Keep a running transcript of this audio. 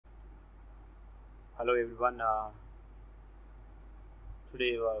Hello everyone.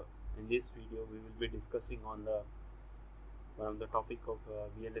 Today in this video we will be discussing on one of the topic of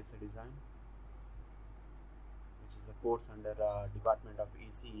VLSI design, which is a course under Department of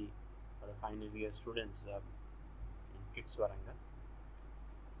ECE for the final year students in KITS Warangal.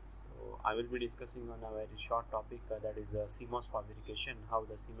 So I will be discussing on a very short topic that is CMOS fabrication, how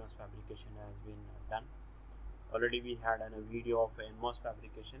the CMOS fabrication has been done. Already we had a video of NMOS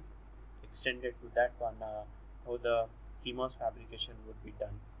fabrication. Extended to that one, how the CMOS fabrication would be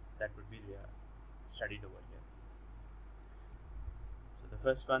done, that would be studied over here. So the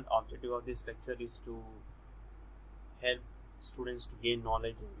first one, objective of this lecture is to help students to gain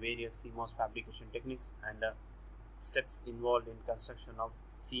knowledge in various CMOS fabrication techniques and steps involved in construction of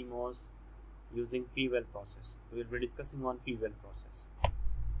CMOS using P-well process. We will be discussing on P-well process.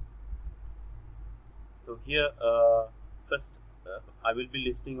 So here first I will be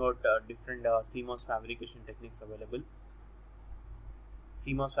listing out different CMOS fabrication techniques available.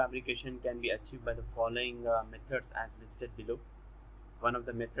 CMOS fabrication can be achieved by the following methods as listed below. One of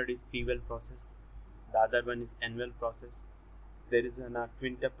the method is P-well process. The other one is N-well process. There is a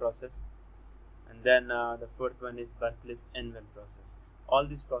twin-tap process, and then the fourth one is birthless N-well process. All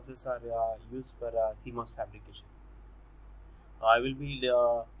these processes are used for CMOS fabrication. I will be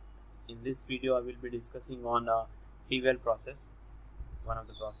in this video I will be discussing on P-well process, one of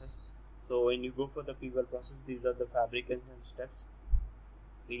the process. So when you go for the P-well process, these are the fabrication steps.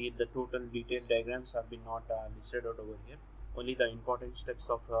 See, the total detailed diagrams have been not listed out over here. Only the important steps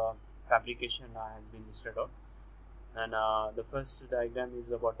of fabrication has been listed out. And the first diagram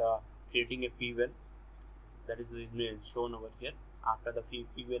is about creating a P-well. That is shown over here. After the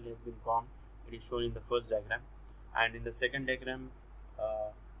P-well has been formed, it is shown in the first diagram. And in the second diagram,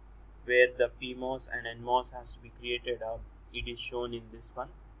 where the PMOS and NMOS has to be created, it is shown in this one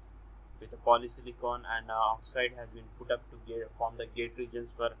with a polysilicon and oxide has been put up to form the gate regions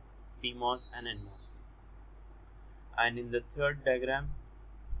for PMOS and NMOS. And in the third diagram,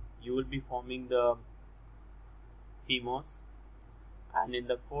 you will be forming the PMOS, and in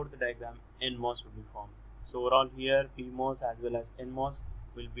the fourth diagram, NMOS will be formed. So overall here, PMOS as well as NMOS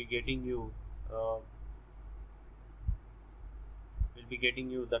will be getting you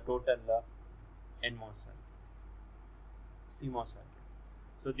the total NMOS cell, CMOS cell.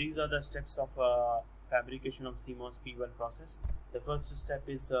 So these are the steps of fabrication of CMOS P-well process. The first step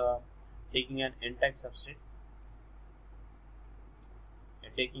is taking an N-type substrate.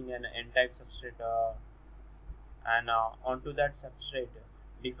 And onto that substrate,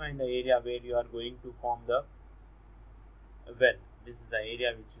 define the area where you are going to form the well. This is the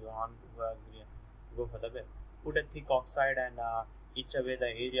area which you want to go for the well. Put a thick oxide and etch away the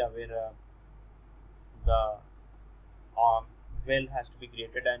area where the well has to be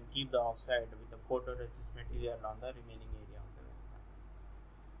created, and keep the oxide with the photoresist material on the remaining area of the well.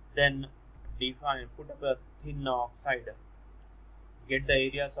 Then put up a thin oxide. Get the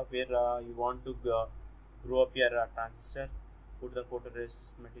areas of where you want to grow up your transistor. Put the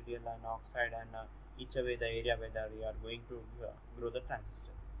photoresist material and oxide and etch away the area where you are going to grow the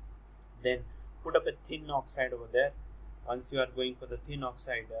transistor. Then put up a thin oxide over there. Once you are going for the thin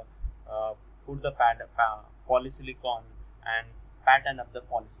oxide, put the polysilicon and pattern up the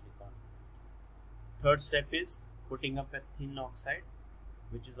polysilicon. Third step is putting up a thin oxide,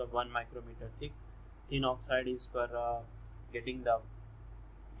 which is of 1 micrometer thick. Thin oxide is for getting the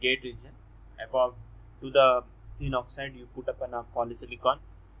gate region. Above to the thin oxide, you put up a polysilicon,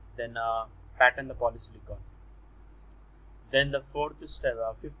 then pattern the polysilicon. Then the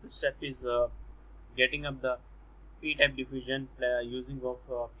fifth step is getting up the P-type diffusion using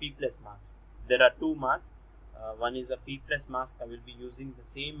of P plus mask. There are two masks. One is a P plus mask. I will be using the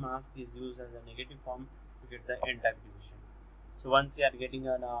same mask is used as a negative form to get the N-type diffusion. So once you are getting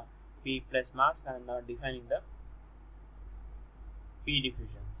a P plus mask and defining the P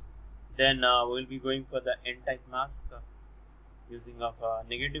diffusions, then we will be going for the N-type mask using of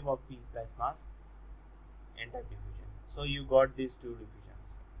negative of P plus mask, N-type diffusion. So you got these two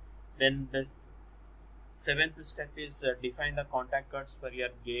diffusions. Then the seventh step is define the contact cuts for your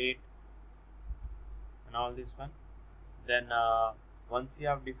gate and all this one. Then once you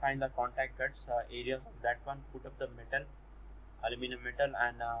have defined the contact cuts, areas of that one, put up the metal, aluminum metal,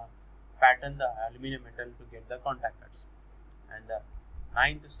 and pattern the aluminum metal to get the contact cuts. And the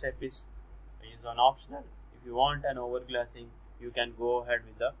ninth step is on optional. If you want an overglassing, you can go ahead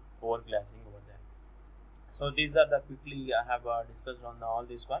with the overglassing over there. So these are the quickly I have discussed on all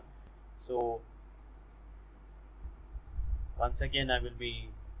this one. So once again I will be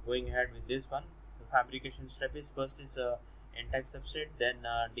going ahead with this one. The fabrication step is first is N-type substrate, then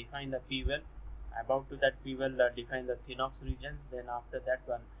define the P-well, About to that we will define the Thinox regions. Then after that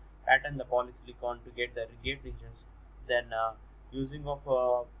one, pattern the polysilicon to get the gate regions. Then using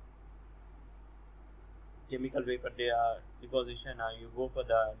of chemical vapor deposition, you go for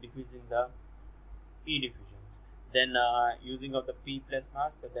the diffusing the P diffusions. Then using of the P plus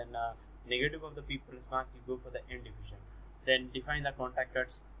mask, then negative of the P plus mask, you go for the N diffusion. Then define the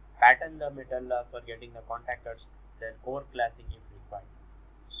contactors, pattern the metal for getting the contactors, then overclassing if required.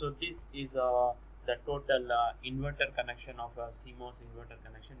 So this is the total inverter connection of a CMOS inverter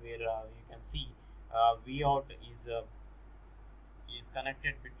connection, where you can see V out is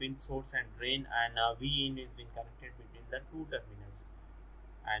connected between source and drain, and V in is being connected between the two terminals.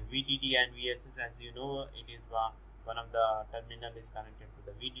 And VDD and VSS, as you know, it is one of the terminal is connected to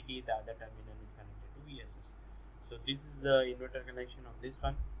the VDD, the other terminal is connected to VSS. So this is the inverter connection of this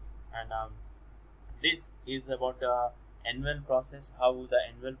one. And this is about NVEL process, how the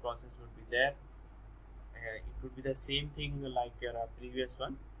NVEL process would be there. It would be the same thing like your previous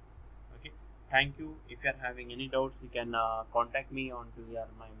one. Okay, thank you. If you are having any doubts, you can contact me on to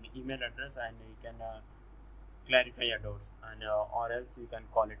my email address, and you can clarify your doubts, and or else you can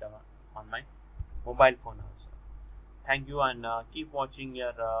call it on my mobile phone also. Thank you, and keep watching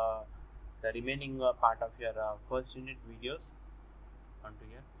your the remaining part of your first unit videos onto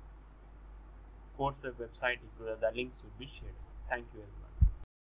your course website. The links will be shared. Thank you very much.